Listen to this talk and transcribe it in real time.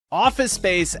Office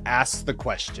Space asks the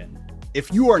question,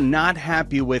 if you are not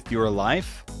happy with your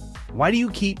life, why do you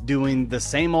keep doing the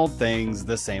same old things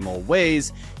the same old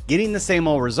ways, getting the same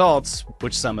old results,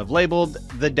 which some have labeled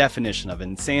the definition of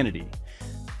insanity?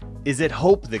 Is it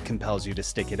hope that compels you to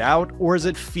stick it out, or is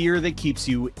it fear that keeps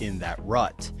you in that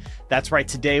rut? That's right,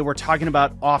 today we're talking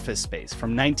about Office Space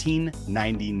from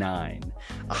 1999,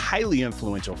 a highly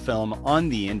influential film on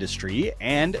the industry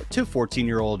and to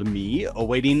 14-year-old me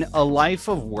awaiting a life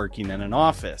of working in an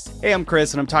office. Hey, I'm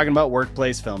Chris and I'm talking about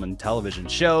workplace film and television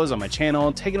shows on my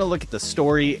channel, taking a look at the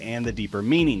story and the deeper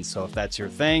meaning. So if that's your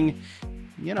thing,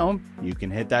 you know, you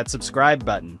can hit that subscribe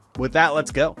button. With that,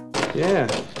 let's go. Yeah.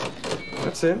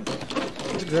 That's it.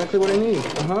 That's exactly what I need.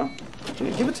 Uh-huh.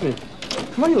 Yeah, give it to me.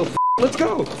 Come on, you little let's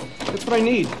go. That's what I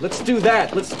need. Let's do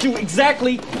that. Let's do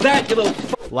exactly that, you little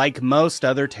Like most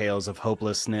other tales of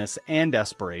hopelessness and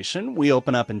desperation, we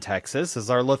open up in Texas as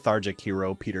our lethargic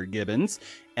hero, Peter Gibbons,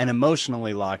 an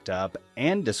emotionally locked up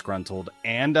and disgruntled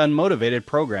and unmotivated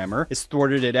programmer, is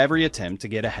thwarted at every attempt to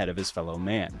get ahead of his fellow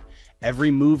man.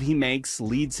 Every move he makes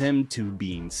leads him to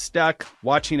being stuck,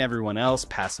 watching everyone else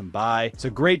pass him by. It's a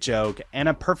great joke and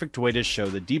a perfect way to show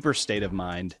the deeper state of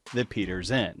mind that Peter's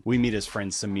in. We meet his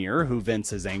friend Samir, who vents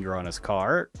his anger on his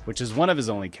car, which is one of his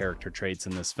only character traits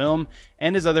in this film,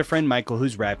 and his other friend Michael,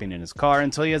 who's rapping in his car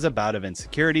until he has a bout of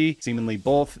insecurity, seemingly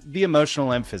both the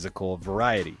emotional and physical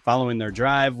variety. Following their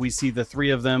drive, we see the three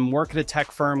of them work at a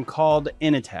tech firm called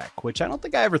Initech, which I don't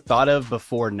think I ever thought of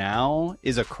before now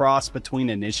is a cross between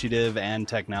Initiative and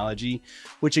Technology,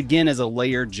 which again is a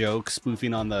layered joke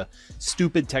spoofing on the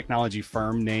stupid technology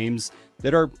firm names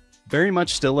that are very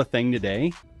much still a thing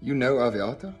today. You know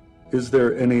Aviato? Is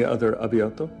there any other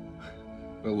Aviato?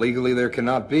 Well, legally there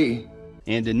cannot be.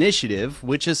 And Initiative,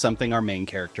 which is something our main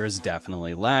character is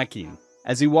definitely lacking.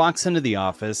 As he walks into the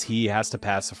office, he has to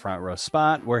pass a front row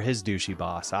spot where his douchey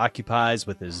boss occupies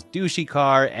with his douchey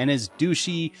car and his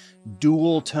douchey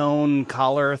dual tone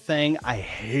collar thing. I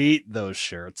hate those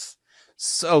shirts.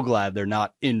 So glad they're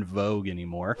not in vogue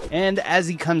anymore. And as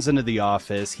he comes into the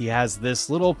office, he has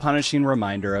this little punishing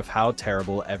reminder of how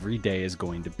terrible every day is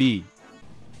going to be.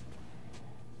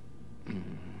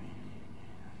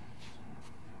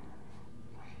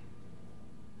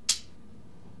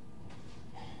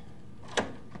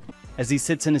 As he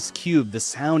sits in his cube, the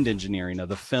sound engineering of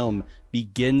the film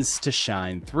begins to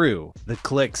shine through. The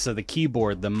clicks of the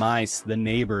keyboard, the mice, the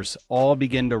neighbors all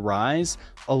begin to rise,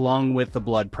 along with the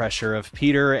blood pressure of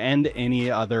Peter and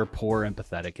any other poor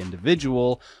empathetic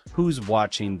individual who's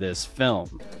watching this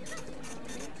film.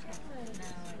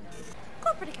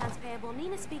 Corporate accounts payable,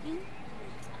 Nina speaking.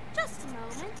 Just a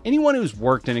moment. Anyone who's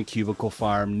worked in a cubicle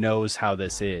farm knows how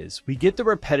this is. We get the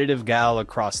repetitive gal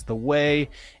across the way,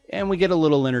 and we get a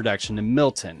little introduction to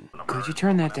Milton. Could you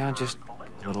turn that down just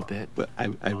a little bit? Well,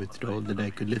 I was told that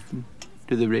I could listen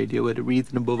to the radio at a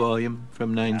reasonable volume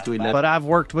from 9 to 11. But I've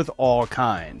worked with all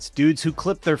kinds. Dudes who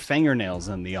clip their fingernails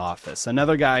in the office.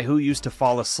 Another guy who used to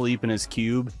fall asleep in his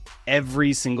cube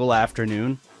every single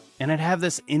afternoon. And I'd have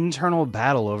this internal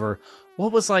battle over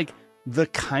what was like the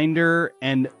kinder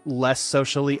and less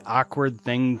socially awkward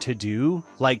thing to do.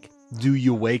 Like, do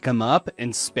you wake him up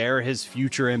and spare his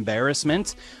future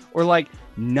embarrassment? Or like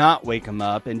not wake him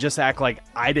up and just act like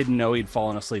I didn't know he'd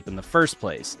fallen asleep in the first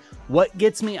place? What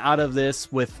gets me out of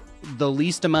this with the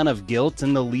least amount of guilt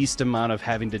and the least amount of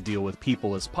having to deal with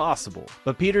people as possible?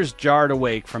 But Peter's jarred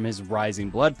awake from his rising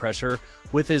blood pressure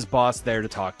with his boss there to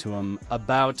talk to him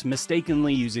about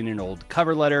mistakenly using an old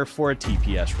cover letter for a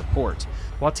TPS report.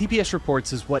 While TPS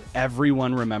reports is what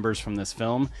everyone remembers from this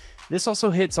film, this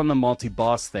also hits on the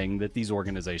multi-boss thing that these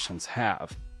organizations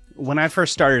have. When I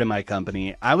first started in my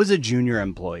company, I was a junior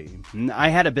employee. I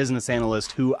had a business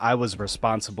analyst who I was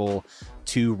responsible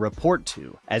to report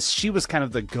to, as she was kind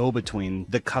of the go-between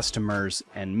the customers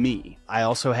and me. I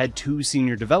also had two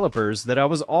senior developers that I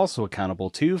was also accountable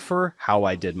to for how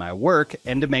I did my work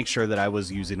and to make sure that I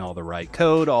was using all the right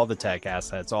code, all the tech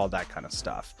assets, all that kind of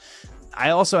stuff.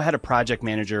 I also had a project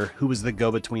manager who was the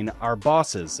go-between our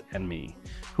bosses and me,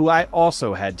 who I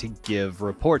also had to give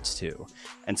reports to.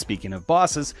 And speaking of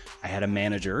bosses, I had a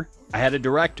manager, I had a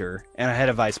director, and I had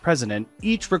a vice president,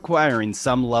 each requiring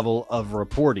some level of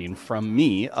reporting from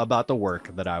me about the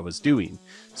work that I was doing.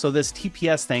 So this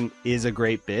TPS thing is a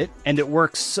great bit, and it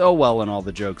works so well in all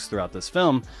the jokes throughout this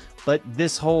film, but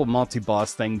this whole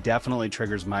multi-boss thing definitely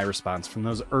triggers my response from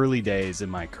those early days in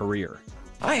my career.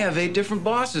 I have 8 different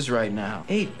bosses right now.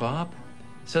 8, Bob.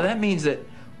 So that means that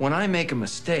when I make a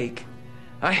mistake,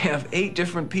 I have 8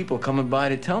 different people coming by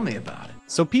to tell me about it.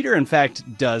 So Peter, in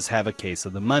fact, does have a case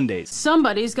of the Mondays.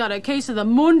 Somebody's got a case of the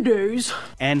Mondays.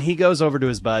 And he goes over to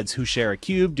his buds who share a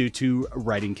cube due to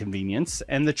writing convenience,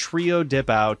 and the trio dip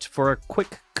out for a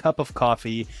quick cup of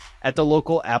coffee at the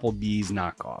local Applebee's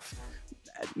knockoff.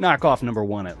 Knockoff number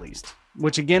 1, at least.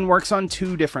 Which again works on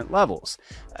 2 different levels.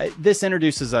 This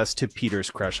introduces us to Peter's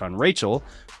crush on Rachel,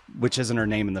 which isn't her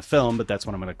name in the film, but that's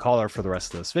what I'm going to call her for the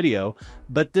rest of this video.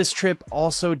 But this trip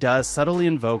also does subtly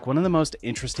invoke one of the most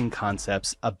interesting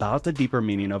concepts about the deeper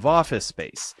meaning of Office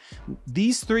Space.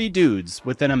 These 3 dudes,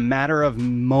 within a matter of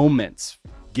moments,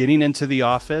 getting into the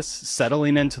office,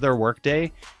 settling into their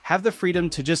workday, have the freedom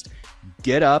to just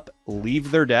get up, leave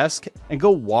their desk, and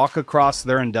go walk across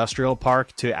their industrial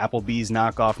park to Applebee's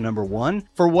knockoff number 1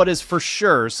 for what is for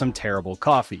sure some terrible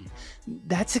coffee.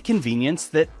 That's a convenience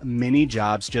that many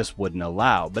jobs just wouldn't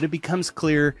allow, but it becomes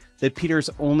clear that Peter's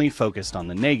only focused on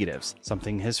the negatives,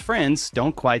 something his friends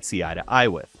don't quite see eye to eye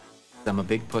with. I'm a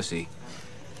big pussy,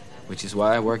 which is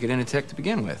why I work at Initech to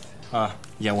begin with.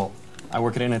 Yeah, well, I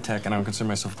work at Initech and I don't consider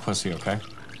myself a pussy, okay?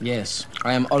 Yes,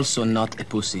 I am also not a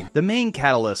pussy. The main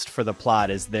catalyst for the plot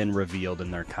is then revealed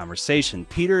in their conversation.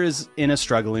 Peter is in a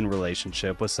struggling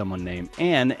relationship with someone named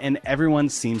Anne, and everyone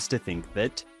seems to think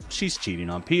that she's cheating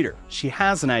on Peter. She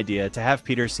has an idea to have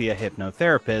Peter see a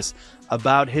hypnotherapist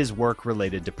about his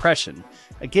work-related depression.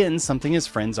 Again, something his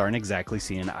friends aren't exactly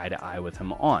seeing eye to eye with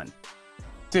him on.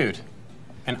 Dude,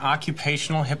 an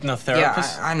occupational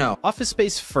hypnotherapist? Yeah, I know. Office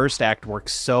Space first act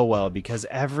works so well because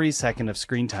every second of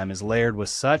screen time is layered with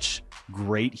such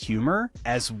great humor,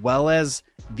 as well as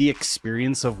the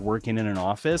experience of working in an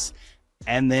office,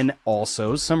 and then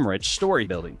also some rich story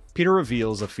building. Peter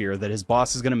reveals a fear that his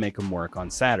boss is going to make him work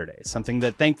on Saturday, something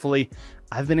that thankfully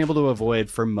I've been able to avoid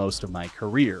for most of my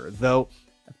career, though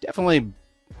I've definitely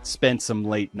spent some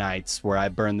late nights where I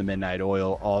burned the midnight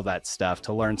oil, all that stuff,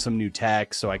 to learn some new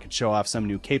tech so I could show off some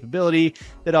new capability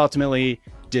that ultimately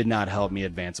did not help me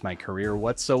advance my career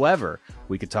whatsoever.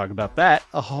 We could talk about that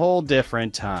a whole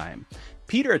different time.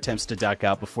 Peter attempts to duck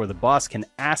out before the boss can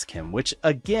ask him, which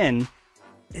again,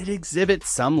 it exhibits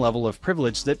some level of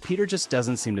privilege that Peter just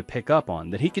doesn't seem to pick up on,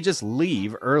 that he could just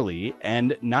leave early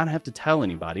and not have to tell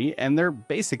anybody, and there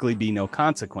basically be no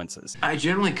consequences. I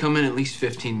generally come in at least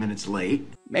 15 minutes late.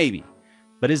 Maybe.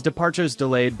 But his departure is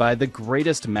delayed by the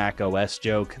greatest Mac OS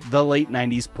joke the late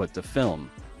 90s put to film.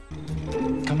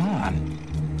 Come on.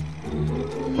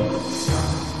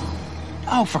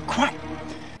 Oh, for Christ.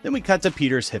 Then we cut to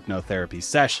Peter's hypnotherapy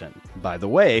session. By the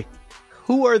way,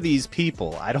 who are these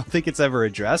people? I don't think it's ever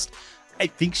addressed. I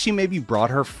think she maybe brought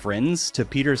her friends to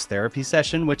Peter's therapy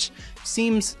session, which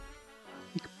seems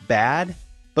bad.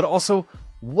 But also,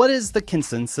 what is the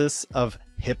consensus of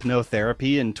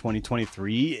hypnotherapy in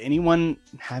 2023? Anyone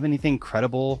have anything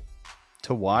credible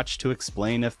to watch to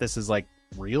explain if this is like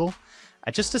real? I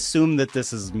just assume that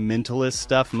this is mentalist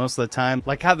stuff most of the time,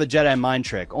 like how the Jedi mind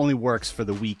trick only works for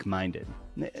the weak-minded.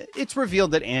 It's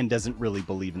revealed that Anne doesn't really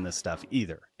believe in this stuff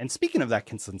either. And speaking of that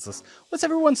consensus, what's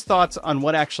everyone's thoughts on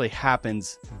what actually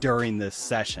happens during this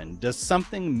session? Does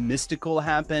something mystical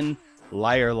happen,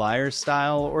 liar liar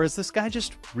style, or is this guy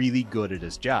just really good at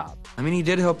his job? I mean, he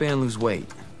did help Anne lose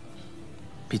weight.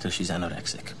 Peter, she's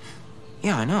anorexic.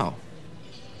 Yeah, I know.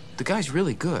 The guy's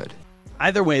really good.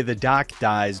 Either way, the doc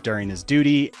dies during his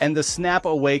duty, and the snap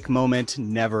awake moment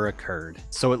never occurred.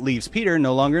 So it leaves Peter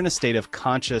no longer in a state of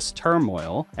conscious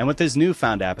turmoil, and with his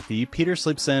newfound apathy, Peter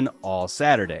sleeps in all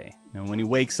Saturday. And when he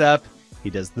wakes up,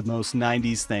 he does the most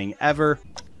 90s thing ever.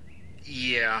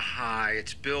 Yeah, hi,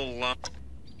 it's Bill Lum.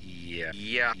 Yeah.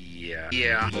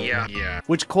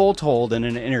 Which Cole told in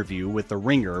an interview with The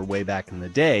Ringer way back in the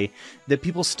day that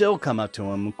people still come up to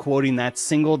him quoting that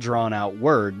single drawn-out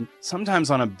word,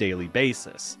 sometimes on a daily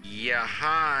basis. Yeah,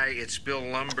 hi, it's Bill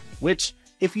Lumber. Which,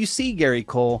 if you see Gary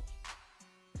Cole,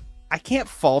 I can't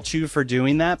fault you for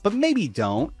doing that, but maybe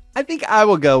don't. I think I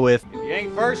will go with, If you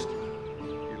ain't first,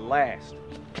 you're last.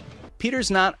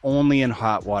 Peter's not only in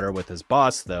hot water with his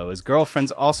boss, though. His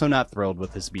girlfriend's also not thrilled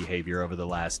with his behavior over the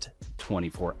last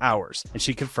 24 hours, and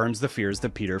she confirms the fears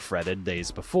that Peter fretted days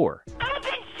before. I've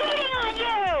been cheating on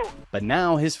you! But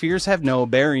now his fears have no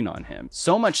bearing on him.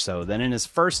 So much so that in his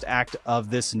first act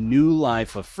of this new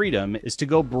life of freedom is to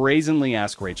go brazenly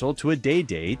ask Rachel to a day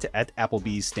date at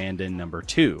Applebee's stand-in number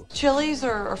 2. Chilies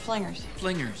or flingers?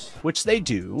 Flingers. Which they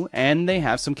do, and they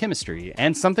have some chemistry.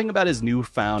 And something about his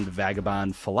newfound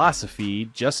vagabond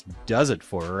philosophy just does it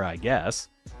for her, I guess.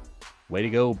 Way to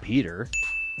go, Peter.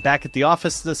 Back at the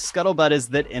office, the scuttlebutt is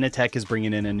that Initech is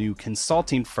bringing in a new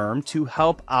consulting firm to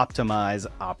help optimize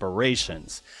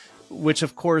operations, which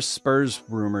of course spurs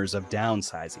rumors of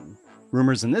downsizing.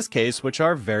 Rumors in this case which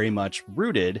are very much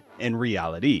rooted in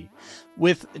reality,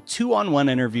 with 2-on-1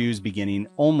 interviews beginning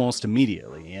almost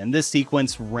immediately, and this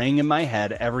sequence rang in my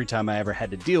head every time I ever had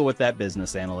to deal with that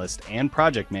business analyst and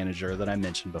project manager that I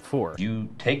mentioned before. You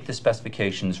take the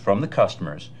specifications from the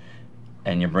customers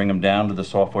and you bring them down to the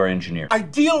software engineer. I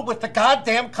deal with the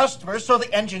goddamn customers so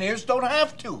the engineers don't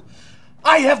have to.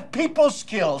 I have people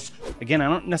skills. Again, I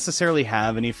don't necessarily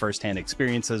have any first-hand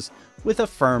experiences with a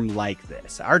firm like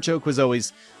this. Our joke was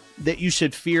always that you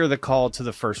should fear the call to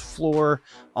the first floor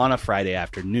on a Friday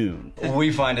afternoon.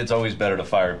 We find it's always better to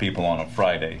fire people on a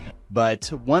Friday. But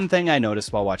one thing I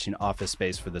noticed while watching Office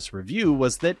Space for this review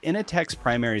was that Initech's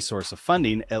primary source of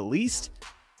funding, at least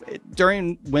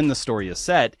during when the story is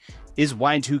set, is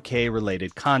Y2K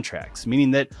related contracts, meaning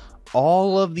that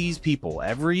all of these people,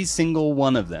 every single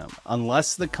one of them,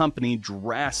 unless the company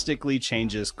drastically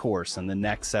changes course in the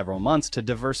next several months to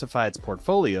diversify its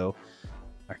portfolio,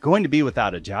 are going to be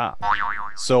without a job.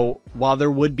 So while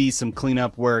there would be some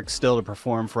cleanup work still to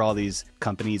perform for all these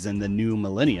companies in the new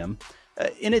millennium,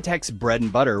 Initech's bread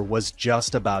and butter was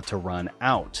just about to run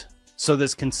out. So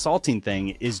this consulting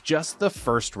thing is just the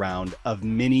first round of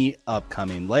many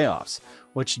upcoming layoffs,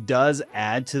 which does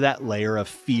add to that layer of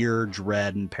fear,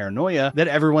 dread, and paranoia that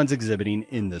everyone's exhibiting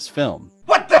in this film.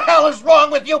 What the hell is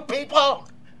wrong with you people?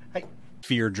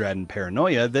 Fear, dread, and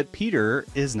paranoia that Peter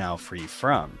is now free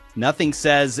from. Nothing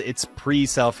says it's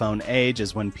pre-cell phone age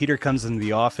as when Peter comes into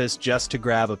the office just to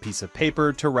grab a piece of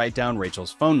paper to write down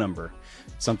Rachel's phone number,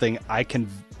 something I can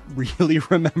really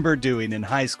remember doing in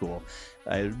high school.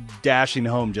 Dashing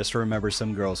home just to remember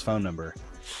some girl's phone number.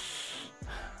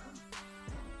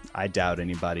 I doubt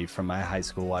anybody from my high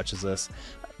school watches this.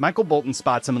 Michael Bolton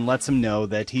spots him and lets him know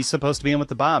that he's supposed to be in with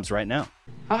the Bobs right now.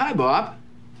 Hi, Bob.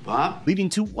 Bob? Leading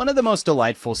to one of the most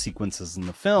delightful sequences in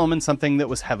the film and something that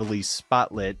was heavily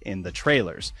spotlit in the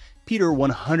trailers. Peter,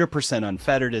 100%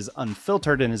 unfettered, is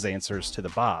unfiltered in his answers to the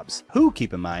Bobs, who,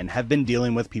 keep in mind, have been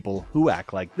dealing with people who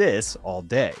act like this all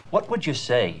day. What would you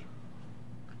say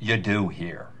you do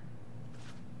here?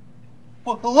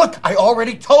 Well, look, I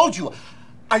already told you.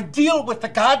 I deal with the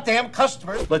goddamn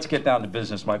customers. Let's get down to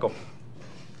business, Michael.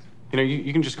 You know,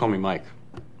 you can just call me Mike.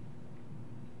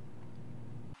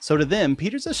 So to them,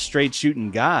 Peter's a straight-shooting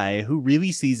guy who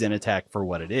really sees Initech for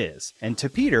what it is. And to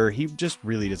Peter, he just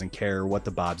really doesn't care what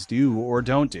the Bobs do or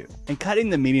don't do. And cutting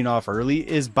the meeting off early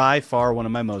is by far one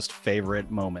of my most favorite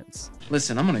moments.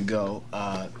 Listen, I'm gonna go.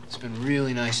 It's been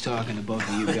really nice talking to both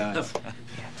of you guys.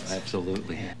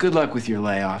 Absolutely. Good luck with your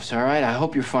layoffs, all right? I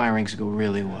hope your firings go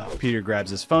really well. Peter grabs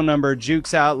his phone number,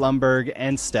 jukes out Lumberg,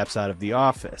 and steps out of the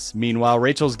office. Meanwhile,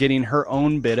 Rachel's getting her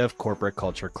own bit of corporate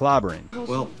culture clobbering.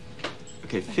 Well,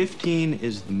 okay, 15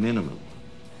 is the minimum,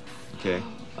 okay?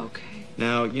 Okay.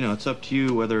 Now, you know, it's up to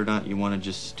you whether or not you want to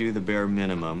just do the bare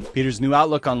minimum. Peter's new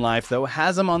outlook on life, though,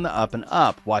 has him on the up and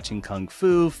up, watching Kung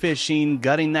Fu, fishing,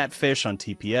 gutting that fish on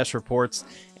TPS reports,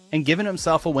 and giving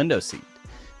himself a window seat.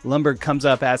 Lumberg comes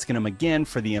up asking him again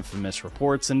for the infamous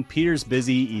reports, and Peter's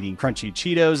busy eating crunchy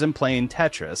Cheetos and playing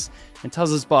Tetris, and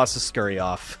tells his boss to scurry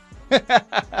off.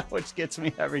 Which gets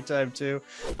me every time, too.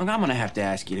 Look, I'm gonna have to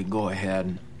ask you to go ahead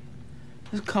and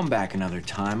just come back another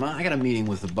time. I got a meeting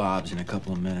with the Bobs in a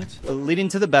couple of minutes. Leading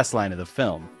to the best line of the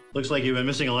film. Looks like you've been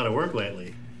missing a lot of work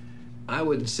lately. I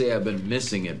wouldn't say I've been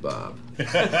missing it, Bob.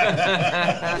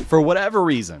 For whatever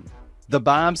reason, the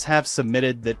Bobs have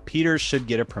submitted that Peter should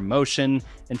get a promotion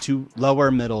into lower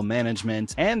middle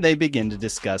management, and they begin to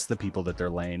discuss the people that they're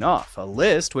laying off, a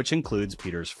list which includes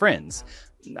Peter's friends.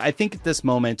 I think at this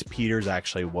moment, Peter's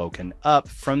actually woken up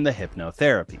from the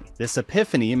hypnotherapy. This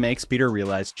epiphany makes Peter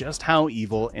realize just how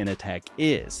evil Initech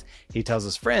is. He tells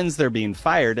his friends they're being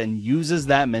fired and uses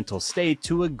that mental state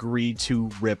to agree to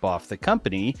rip off the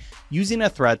company, using a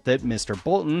threat that Mr.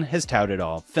 Bolton has touted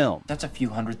all film. That's a few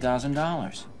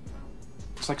 $100,000.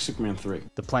 It's like Superman 3.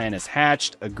 The plan is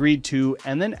hatched, agreed to,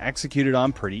 and then executed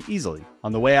on pretty easily.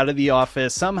 On the way out of the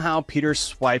office, somehow Peter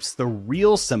swipes the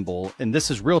real symbol, and this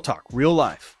is real talk, real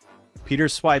life. Peter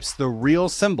swipes the real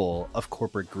symbol of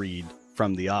corporate greed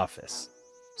from the office.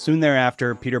 Soon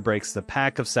thereafter, Peter breaks the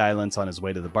pack of silence on his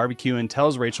way to the barbecue and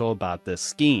tells Rachel about this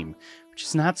scheme, which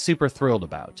she's not super thrilled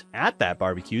about. At that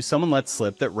barbecue, someone lets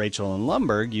slip that Rachel and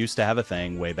Lumberg used to have a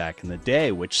thing way back in the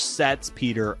day, which sets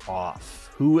Peter off,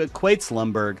 who equates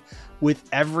Lumberg with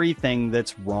everything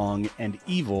that's wrong and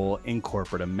evil in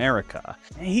corporate America.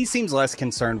 He seems less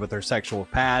concerned with her sexual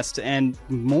past and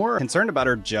more concerned about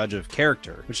her judge of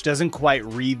character, which doesn't quite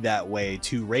read that way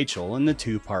to Rachel in the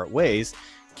two-part ways,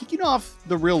 kicking off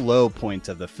the real low point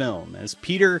of the film, as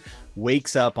Peter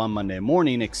wakes up on Monday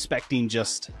morning expecting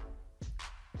just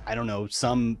I don't know,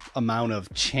 some amount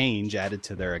of change added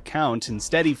to their account.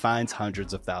 Instead, he finds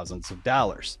hundreds of thousands of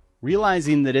dollars.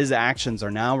 Realizing that his actions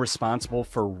are now responsible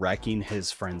for wrecking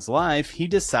his friend's life, he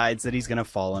decides that he's going to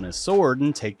fall on his sword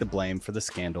and take the blame for the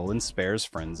scandal and spare his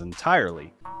friends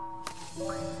entirely.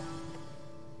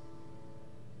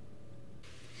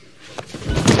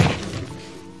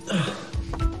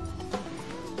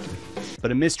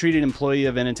 But a mistreated employee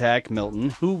of Initech, Milton,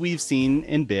 who we've seen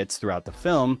in bits throughout the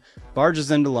film,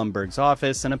 barges into Lumbergh's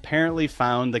office and apparently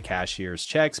found the cashier's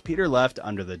checks Peter left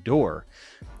under the door.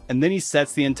 And then he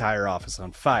sets the entire office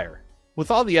on fire.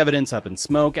 With all the evidence up in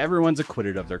smoke, everyone's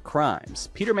acquitted of their crimes.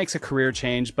 Peter makes a career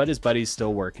change, but his buddies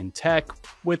still work in tech,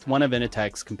 with one of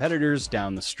Initech's competitors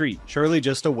down the street, surely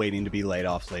just awaiting to be laid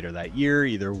off later that year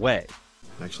either way.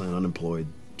 Actually, an unemployed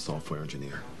software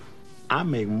engineer. I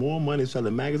make more money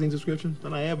selling magazine subscriptions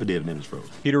than I ever did in Innisfrode.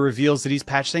 Peter reveals that he's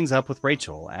patched things up with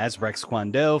Rachel. As Rex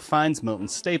Kwon Do finds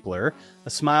Milton's stapler, a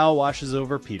smile washes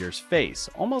over Peter's face,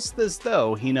 almost as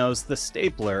though he knows the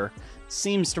stapler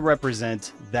seems to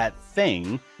represent that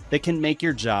thing that can make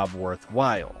your job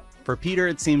worthwhile. For Peter,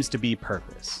 it seems to be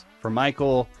purpose. For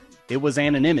Michael, it was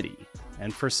anonymity.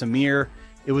 And for Samir,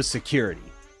 it was security.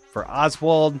 For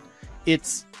Oswald,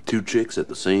 it's... two chicks at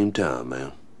the same time,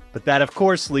 man. But that, of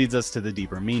course, leads us to the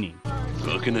deeper meaning.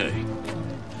 Fucking A.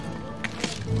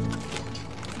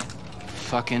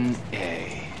 Fucking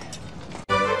A.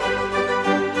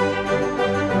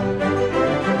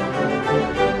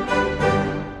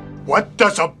 What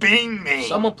does a bean mean?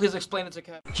 Someone please explain it to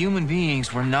Cat. Human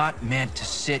beings were not meant to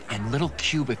sit in little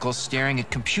cubicles staring at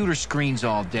computer screens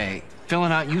all day,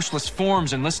 filling out useless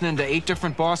forms and listening to 8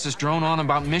 different bosses drone on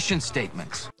about mission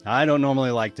statements. I don't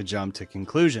normally like to jump to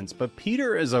conclusions, but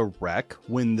Peter is a wreck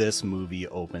when this movie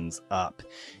opens up.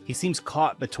 He seems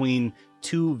caught between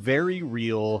two very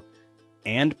real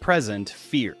and present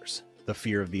fears. The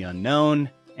fear of the unknown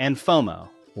and FOMO,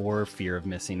 or fear of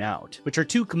missing out, which are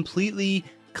two completely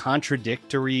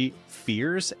contradictory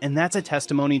fears, and that's a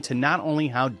testimony to not only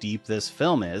how deep this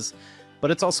film is, but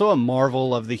it's also a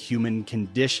marvel of the human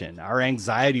condition. Our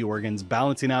anxiety organs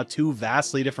balancing out two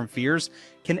vastly different fears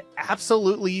can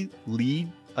absolutely lead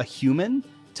a human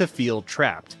to feel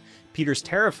trapped. Peter's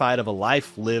terrified of a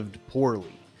life lived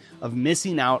poorly, of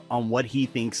missing out on what he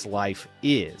thinks life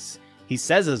is. He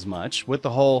says as much with the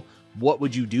whole, "What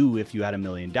would you do if you had $1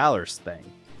 million" thing?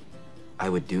 I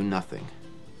would do nothing.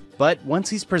 But once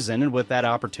he's presented with that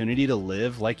opportunity to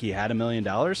live like he had $1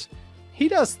 million, he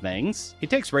does things. He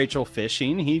takes Rachel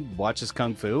fishing, he watches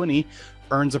Kung Fu, and he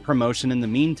earns a promotion in the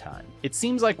meantime. It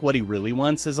seems like what he really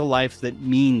wants is a life that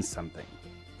means something.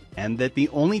 And that the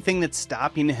only thing that's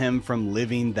stopping him from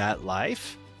living that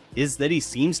life is that he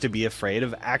seems to be afraid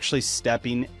of actually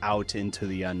stepping out into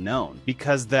the unknown,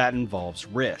 because that involves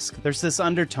risk. There's this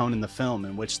undertone in the film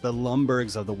in which the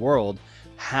Lumberghs of the world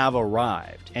have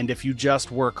arrived, and if you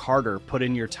just work harder, put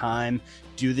in your time,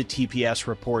 do the TPS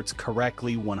reports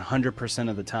correctly 100%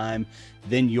 of the time,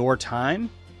 then your time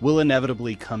will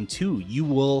inevitably come too. You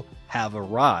will have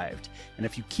arrived, and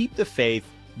if you keep the faith,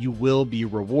 you will be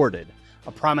rewarded.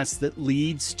 A promise that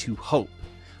leads to hope.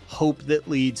 Hope that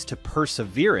leads to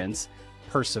perseverance.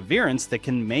 Perseverance that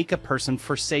can make a person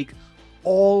forsake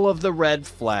all of the red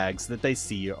flags that they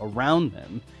see around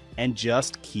them and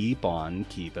just keep on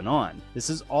keeping on. This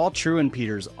is all true in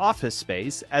Peter's office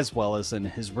space as well as in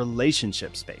his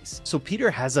relationship space. So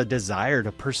Peter has a desire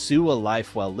to pursue a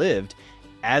life well lived,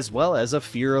 as well as a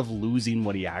fear of losing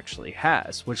what he actually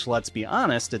has, which, let's be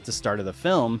honest, at the start of the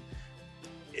film,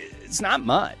 it's not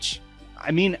much. I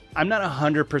mean, I'm not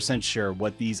 100% sure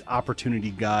what these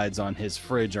opportunity guides on his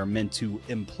fridge are meant to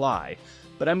imply,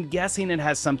 but I'm guessing it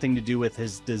has something to do with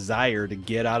his desire to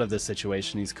get out of the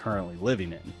situation he's currently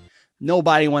living in.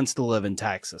 Nobody wants to live in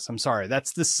Texas. I'm sorry,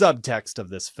 that's the subtext of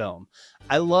this film.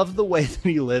 I love the way that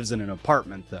he lives in an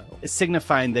apartment, though,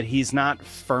 signifying that he's not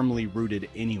firmly rooted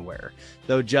anywhere,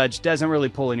 though Judge doesn't really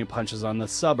pull any punches on the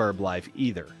suburb life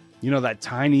either. You know, that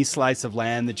tiny slice of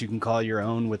land that you can call your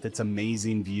own with its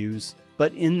amazing views?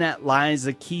 But in that lies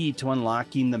a key to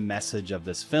unlocking the message of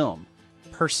this film.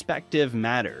 Perspective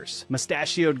matters.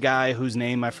 Mustachioed guy whose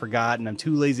name I forgot and I'm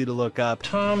too lazy to look up.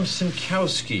 Tom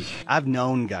Sinkowski. I've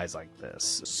known guys like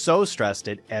this. So stressed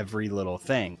at every little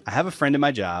thing. I have a friend in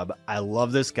my job. I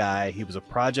love this guy. He was a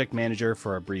project manager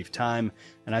for a brief time,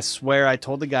 and I swear I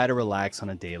told the guy to relax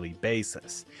on a daily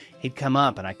basis. He'd come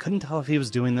up and I couldn't tell if he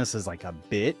was doing this as like a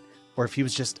bit or if he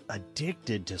was just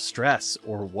addicted to stress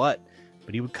or what.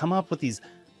 But he would come up with these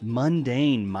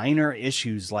mundane, minor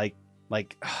issues like,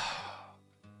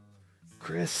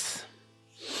 Chris,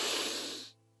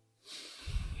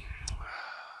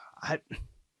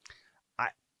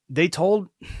 they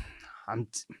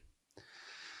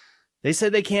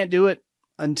said they can't do it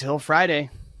until Friday.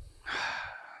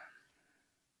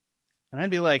 And I'd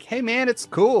be like, hey man, it's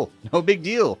cool. No big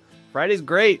deal. Friday's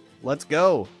great. Let's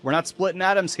go. We're not splitting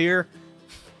atoms here.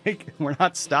 We're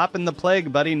not stopping the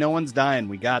plague, buddy. No one's dying.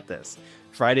 We got this.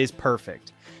 Friday's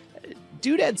perfect.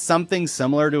 Dude had something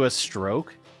similar to a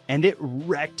stroke, and it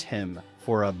wrecked him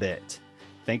for a bit.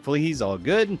 Thankfully, he's all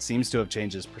good and seems to have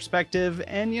changed his perspective,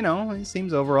 and, you know, he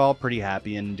seems overall pretty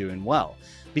happy and doing well.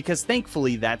 Because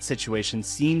thankfully, that situation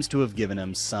seems to have given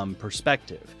him some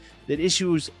perspective. That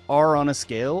issues are on a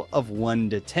scale of 1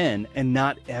 to 10, and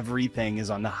not everything is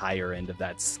on the higher end of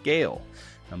that scale.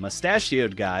 A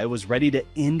mustachioed guy was ready to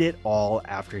end it all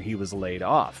after he was laid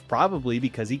off, probably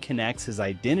because he connects his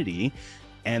identity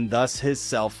and thus his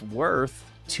self-worth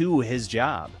to his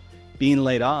job. Being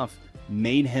laid off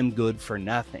made him good for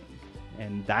nothing,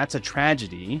 and that's a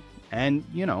tragedy. And,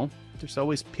 you know, there's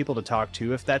always people to talk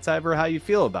to if that's ever how you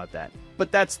feel about that.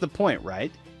 But that's the point,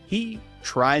 right? He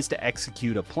tries to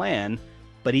execute a plan,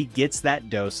 but he gets that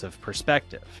dose of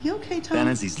perspective. You okay, Tom? Then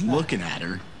as he's looking at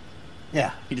her,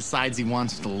 yeah, he decides he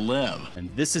wants to live.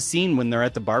 And this is seen when they're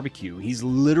at the barbecue. He's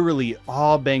literally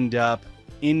all banged up,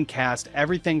 in cast,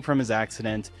 everything from his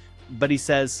accident, but he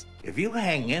says, if you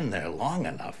hang in there long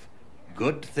enough,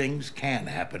 good things can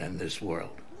happen in this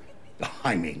world.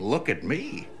 I mean, look at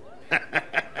me.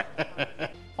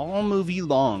 All movie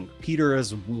long, Peter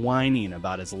is whining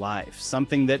about his life,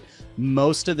 something that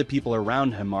most of the people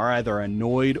around him are either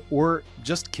annoyed or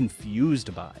just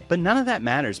confused by. But none of that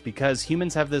matters because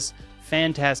humans have this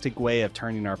fantastic way of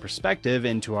turning our perspective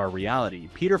into our reality.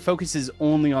 Peter focuses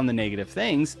only on the negative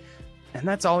things, and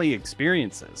that's all he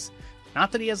experiences.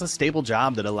 Not that he has a stable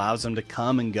job that allows him to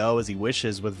come and go as he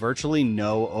wishes with virtually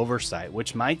no oversight,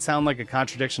 which might sound like a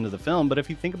contradiction to the film, but if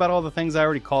you think about all the things I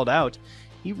already called out,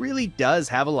 he really does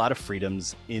have a lot of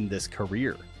freedoms in this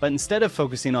career. But instead of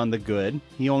focusing on the good,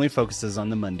 he only focuses on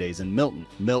the Mondays and Milton.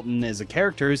 Milton is a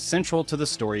character who's central to the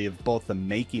story of both the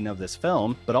making of this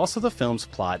film, but also the film's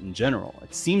plot in general.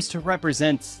 It seems to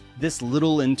represent this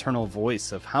little internal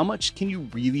voice of how much can you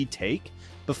really take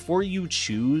before you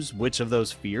choose which of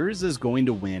those fears is going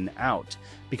to win out.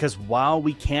 Because while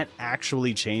we can't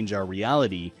actually change our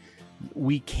reality,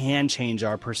 we can change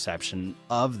our perception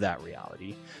of that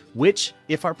reality, which,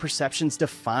 if our perceptions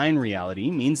define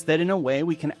reality, means that in a way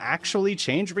we can actually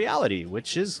change reality,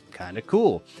 which is kind of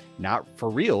cool. Not for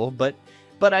real, but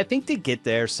I think to get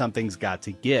there, something's got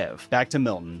to give. Back to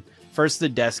Milton. First the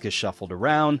desk is shuffled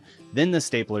around, then the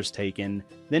stapler's taken,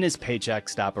 then his paychecks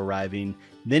stop arriving,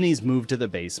 then he's moved to the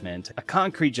basement, a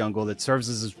concrete jungle that serves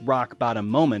as his rock bottom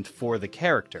moment for the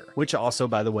character, which also,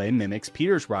 by the way, mimics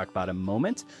Peter's rock bottom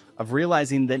moment of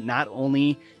realizing that not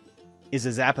only is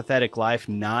his apathetic life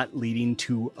not leading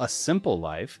to a simple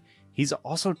life, he's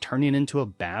also turning into a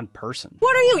bad person.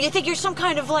 What are you? You think you're some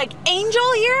kind of, like,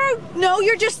 angel here? No,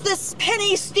 you're just this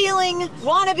penny-stealing,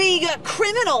 wannabe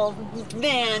criminal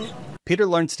man. Peter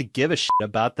learns to give a shit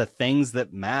about the things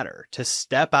that matter, to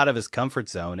step out of his comfort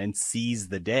zone and seize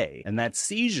the day. And that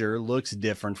seizure looks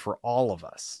different for all of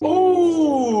us.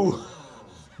 Ooh!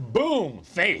 Boom!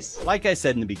 Face! Like I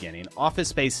said in the beginning, Office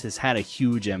Space has had a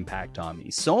huge impact on me.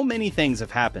 So many things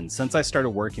have happened since I started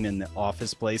working in the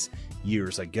office place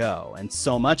years ago, and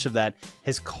so much of that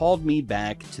has called me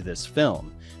back to this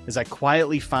film, as I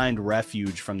quietly find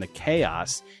refuge from the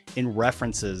chaos in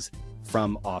references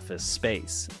from Office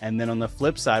Space. And then on the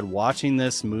flip side, watching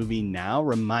this movie now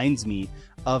reminds me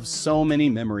of so many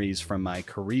memories from my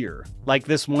career. Like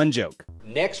this one joke.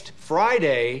 Next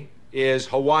Friday is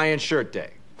Hawaiian Shirt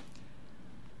Day.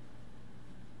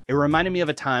 It reminded me of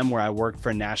a time where I worked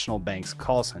for National Bank's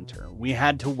call center. We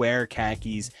had to wear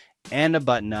khakis and a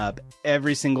button-up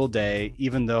every single day,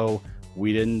 even though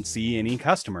we didn't see any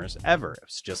customers ever. It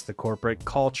was just the corporate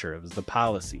culture. It was the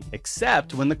policy.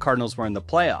 Except when the Cardinals were in the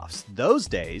playoffs. Those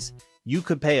days, you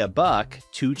could pay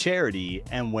 $1 to charity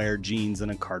and wear jeans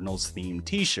and a Cardinals-themed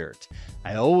t-shirt.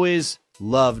 I always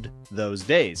loved those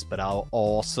days, but I'll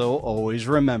also always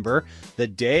remember the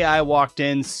day I walked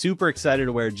in super excited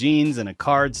to wear jeans and a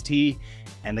Cards tee,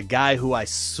 and the guy who I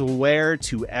swear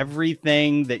to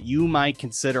everything that you might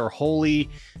consider holy,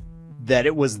 that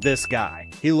it was this guy.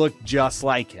 He looked just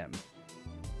like him.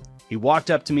 He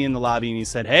walked up to me in the lobby and he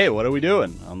said, "Hey, what are we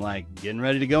doing?" I'm like, "Getting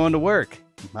ready to go into work."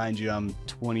 Mind you, I'm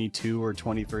 22 or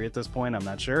 23 at this point, I'm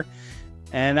not sure.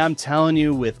 And I'm telling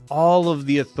you with all of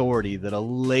the authority that a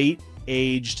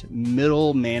late-aged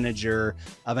middle manager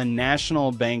of a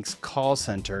national bank's call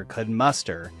center could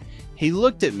muster, he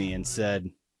looked at me and said,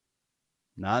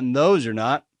 "Not in those, you're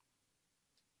not."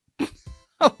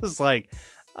 I was like,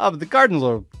 Oh, but the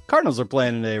Cardinals are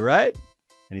playing today, right?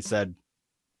 And he said,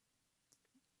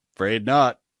 afraid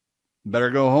not. Better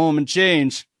go home and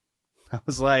change. I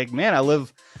was like, man, I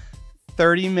live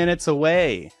 30 minutes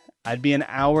away. I'd be an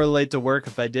hour late to work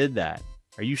if I did that.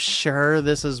 Are you sure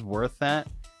this is worth that?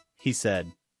 He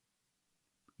said,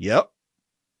 yep.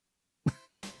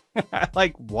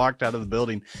 I walked out of the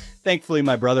building. Thankfully,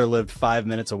 my brother lived 5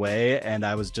 minutes away, and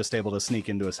I was just able to sneak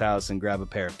into his house and grab a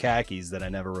pair of khakis that I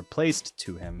never replaced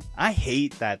to him. I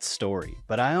hate that story,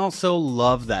 but I also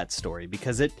love that story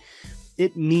because it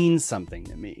means something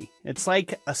to me. It's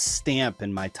like a stamp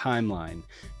in my timeline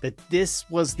that this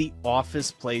was the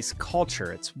office place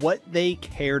culture. It's what they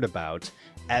cared about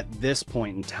at this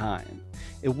point in time.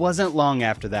 It wasn't long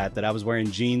after that I was wearing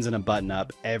jeans and a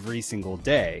button-up every single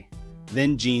day.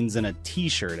 Then jeans and a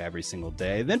t-shirt every single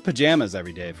day, then pajamas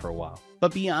every day for a while.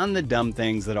 But beyond the dumb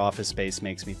things that Office Space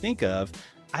makes me think of,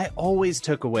 I always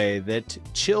took away that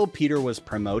Chill Peter was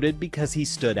promoted because he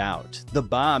stood out. The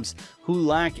Bobs, who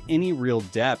lack any real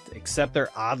depth except their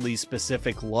oddly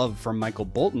specific love for Michael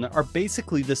Bolton, are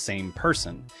basically the same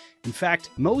person. In fact,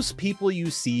 most people you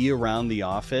see around the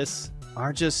office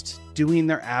are just doing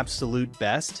their absolute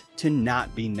best to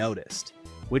not be noticed,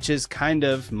 which is kind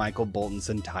of Michael Bolton's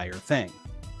entire thing.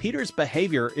 Peter's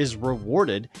behavior is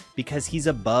rewarded because he's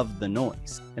above the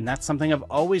noise, and that's something I've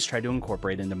always tried to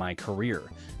incorporate into my career.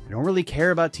 I don't really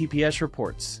care about TPS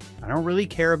reports. I don't really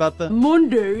care about the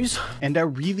Mondays. And I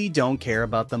really don't care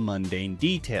about the mundane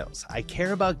details. I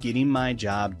care about getting my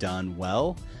job done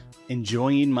well,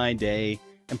 enjoying my day,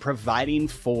 and providing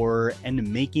for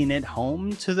and making it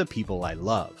home to the people I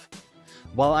love.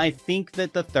 While I think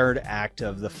that the third act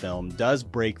of the film does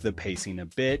break the pacing a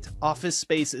bit, Office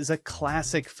Space is a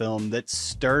classic film that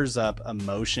stirs up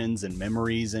emotions and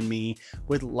memories in me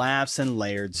with laughs and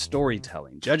layered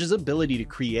storytelling. Judge's ability to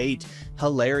create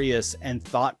hilarious and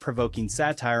thought-provoking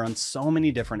satire on so many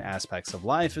different aspects of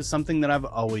life is something that I've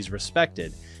always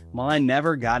respected. While I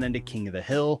never got into King of the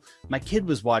Hill, my kid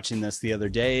was watching this the other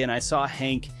day and I saw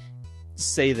Hank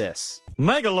say this.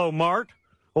 Megalomart?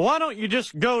 Why don't you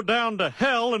just go down to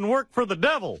hell and work for the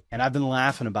devil? And I've been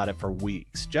laughing about it for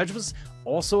weeks. Judge was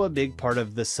also a big part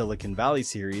of the Silicon Valley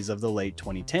series of the late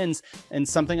 2010s, and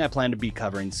something I plan to be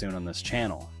covering soon on this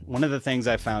channel. One of the things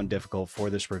I found difficult for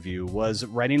this review was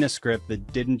writing a script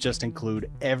that didn't just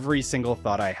include every single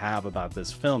thought I have about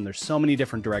this film. There's so many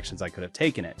different directions I could have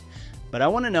taken it. But I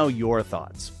want to know your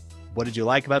thoughts. What did you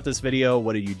like about this video?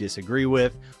 What did you disagree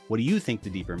with? What do you think the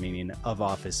deeper meaning of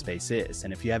Office Space is?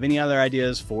 And if you have any other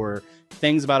ideas for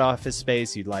things about Office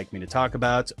Space you'd like me to talk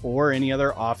about, or any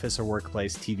other office or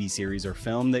workplace TV series or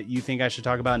film that you think I should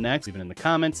talk about next, leave it in the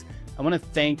comments. I want to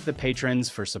thank the patrons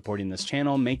for supporting this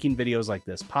channel, making videos like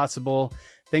this possible.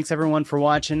 Thanks everyone for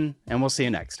watching, and we'll see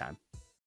you next time.